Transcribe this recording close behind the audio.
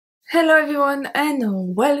Hello everyone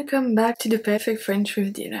and welcome back to the Perfect French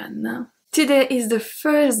with Dylan. Today is the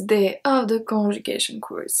first day of the conjugation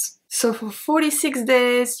course. So for 46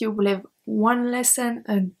 days you will have one lesson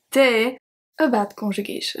a day about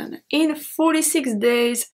conjugation. In 46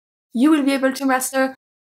 days you will be able to master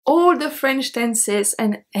all the French tenses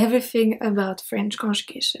and everything about French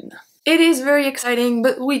conjugation. It is very exciting,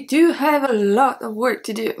 but we do have a lot of work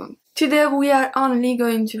to do. Today we are only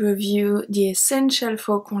going to review the essential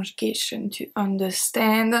for conjugation to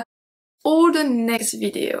understand all the next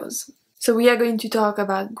videos. So we are going to talk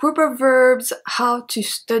about group of verbs, how to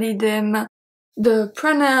study them, the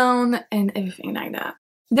pronoun, and everything like that.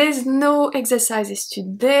 There's no exercises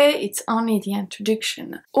today, it's only the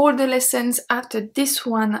introduction. All the lessons after this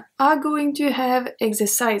one are going to have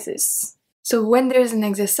exercises. So when there's an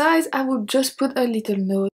exercise, I will just put a little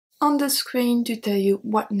note on the screen to tell you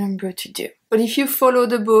what number to do. But if you follow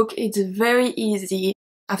the book, it's very easy.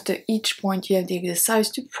 After each point you have the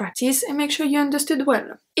exercise to practice and make sure you understood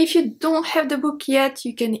well. If you don't have the book yet,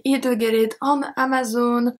 you can either get it on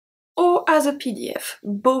Amazon or as a PDF.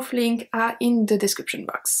 Both links are in the description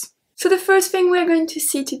box. So the first thing we're going to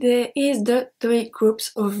see today is the three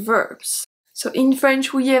groups of verbs. So in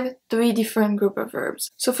French we have three different groups of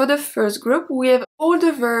verbs. So for the first group we have all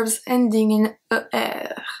the verbs ending in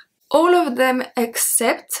ER. All of them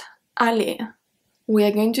except aller. We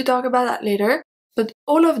are going to talk about that later, but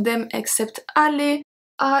all of them except aller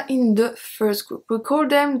are in the first group. We call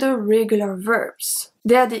them the regular verbs.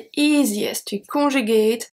 They are the easiest to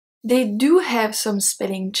conjugate. They do have some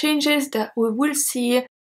spelling changes that we will see,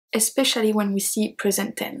 especially when we see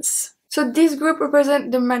present tense. So this group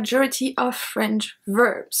represents the majority of French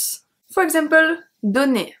verbs. For example,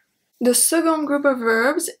 donner. The second group of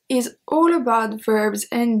verbs is all about verbs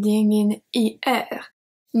ending in ER.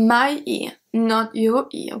 My E, not your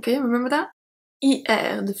E, okay? Remember that?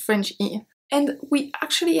 ER, the French E. And we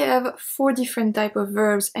actually have 4 different types of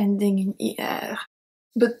verbs ending in ER.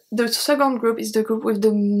 But the second group is the group with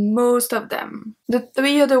the most of them. The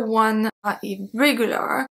 3 other ones are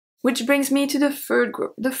irregular, which brings me to the third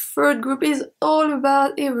group. The third group is all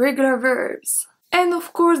about irregular verbs. And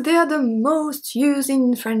of course, they are the most used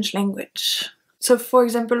in French language. So for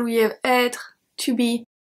example, we have être, to be,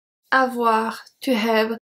 avoir, to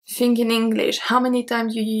have. Think in English, how many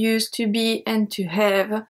times you use to be and to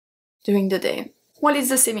have during the day. Well, it's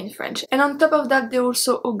the same in French. And on top of that, there are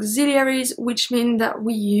also auxiliaries, which mean that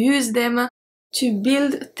we use them to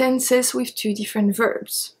build tenses with 2 different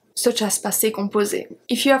verbs, such as passé composé.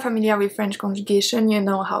 If you are familiar with French conjugation, you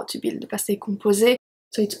know how to build the passé composé.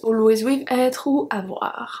 So it's always with être ou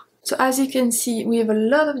avoir. So as you can see, we have a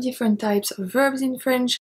lot of different types of verbs in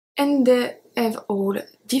French, and they have all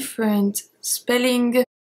different spelling,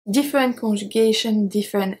 different conjugation,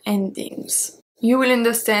 different endings. You will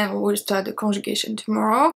understand when we'll start the conjugation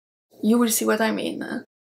tomorrow. You will see what I mean.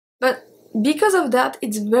 But because of that,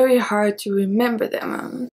 it's very hard to remember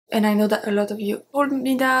them. And I know that a lot of you told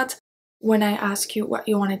me that when I asked you what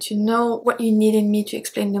you wanted to know, what you needed me to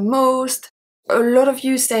explain the most. A lot of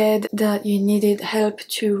you said that you needed help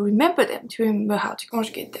to remember them, to remember how to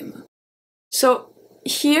conjugate them. So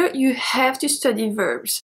here you have to study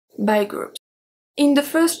verbs by groups. In the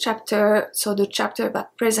first chapter, so the chapter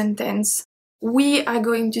about present tense, we are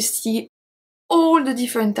going to see all the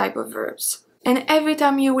different types of verbs. And every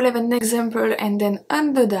time you will have an example, and then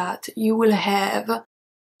under that you will have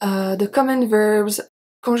the common verbs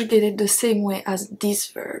conjugated the same way as this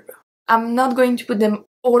verb. I'm not going to put them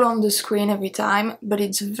all on the screen every time, but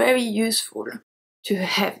it's very useful to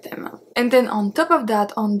have them. And then on top of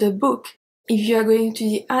that, on the book, if you are going to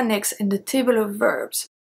the annex and the table of verbs,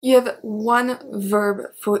 you have 1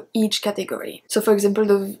 verb for each category. So for example,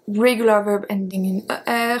 the regular verb ending in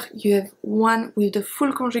ER, you have 1 with the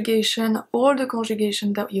full conjugation, all the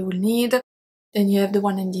conjugation that you will need. Then you have the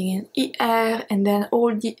one ending in ER, and then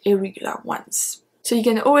all the irregular ones. So you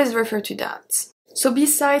can always refer to that. So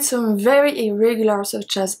besides some very irregular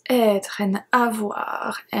such as être and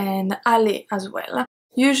avoir and aller as well,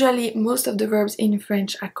 usually most of the verbs in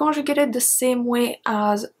French are conjugated the same way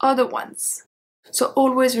as other ones. So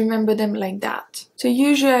always remember them like that. So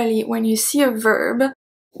usually when you see a verb,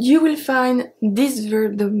 you will find this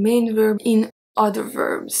verb, the main verb, in other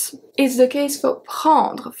verbs. It's the case for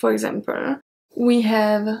prendre, for example. We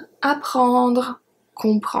have apprendre,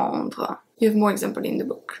 comprendre. You have more examples in the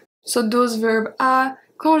book. So those verbs are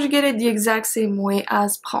conjugated the exact same way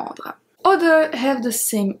as prendre. Others have the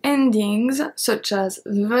same endings, such as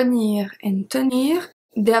venir and tenir.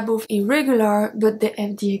 They are both irregular, but they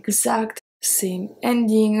have the exact same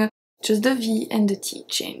ending, just the V and the T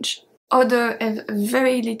change. Others have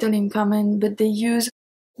very little in common, but they use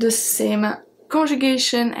the same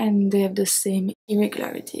conjugation and they have the same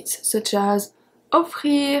irregularities, such as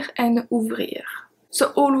offrir and ouvrir.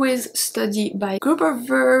 So always study by group of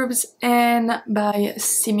verbs and by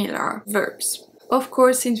similar verbs. Of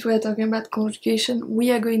course, since we are talking about conjugation,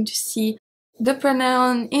 we are going to see the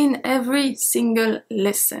pronoun in every single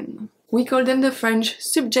lesson. We call them the French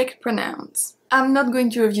subject pronouns. I'm not going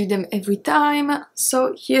to review them every time,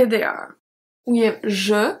 so here they are. We have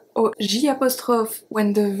je or j apostrophe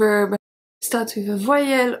when the verb starts with a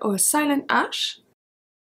voyelle or silent H.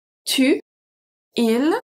 Tu,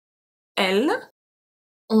 il, elle,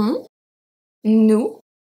 on, nous,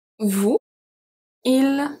 vous,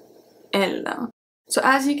 il, elle. So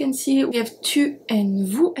as you can see, we have tu and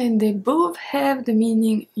vous, and they both have the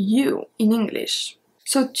meaning you in English.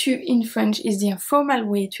 So tu in French is the informal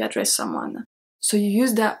way to address someone. So you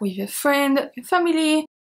use that with your friend, your family,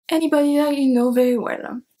 anybody that you know very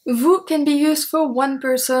well. Vous can be used for one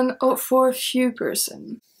person or for a few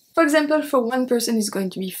persons. For example, for one person it's going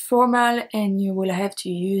to be formal and you will have to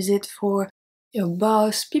use it for your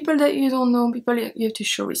boss, people that you don't know, people you have to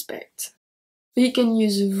show respect. But you can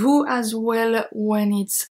use vous as well when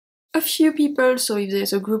it's a few people, so if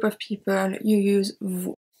there's a group of people, you use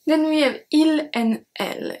vous. Then we have il and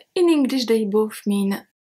elle. In English they both mean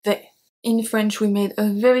they. In French we made a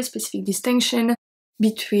very specific distinction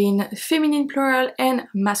between feminine plural and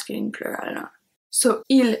masculine plural. So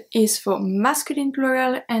il is for masculine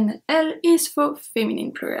plural and elle is for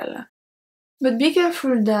feminine plural. But be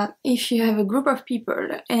careful that if you have a group of people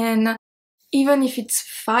and even if it's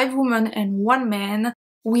 5 women and 1 man,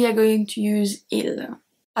 we are going to use il.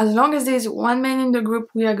 As long as there's 1 man in the group,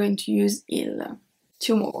 we are going to use il.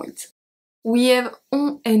 2 more words. We have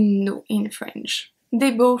on and nous in French.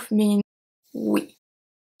 They both mean we.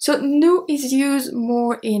 So nous is used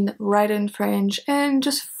more in written French and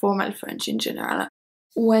just formal French in general,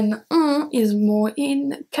 when on is more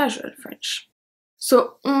in casual French.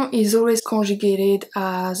 So on is always conjugated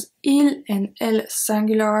as il and elle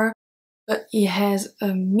singular, but it has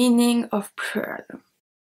a meaning of plural.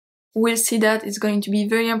 We'll see that it's going to be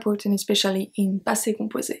very important, especially in passé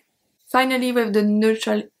composé. Finally, we have the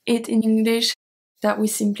neutral it in English that we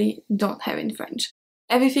simply don't have in French.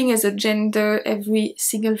 Everything has a gender, every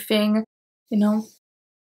single thing, you know.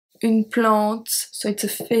 Une plante, so it's a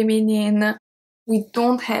feminine. We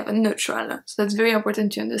don't have a neutral, so that's very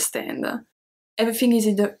important to understand. Everything is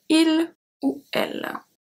either il ou elle.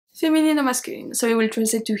 Feminine or masculine, so we will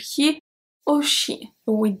translate to he or she,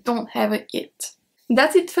 but we don't have a it.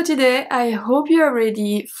 That's it for today. I hope you are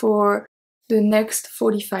ready for the next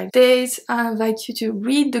 45 days. I invite you to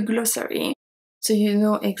read the glossary so you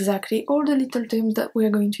know exactly all the little terms that we're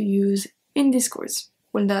going to use in this course.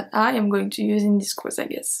 Well, that I am going to use in this course, I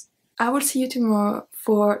guess. I will see you tomorrow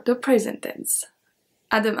for the present tense.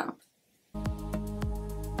 À demain.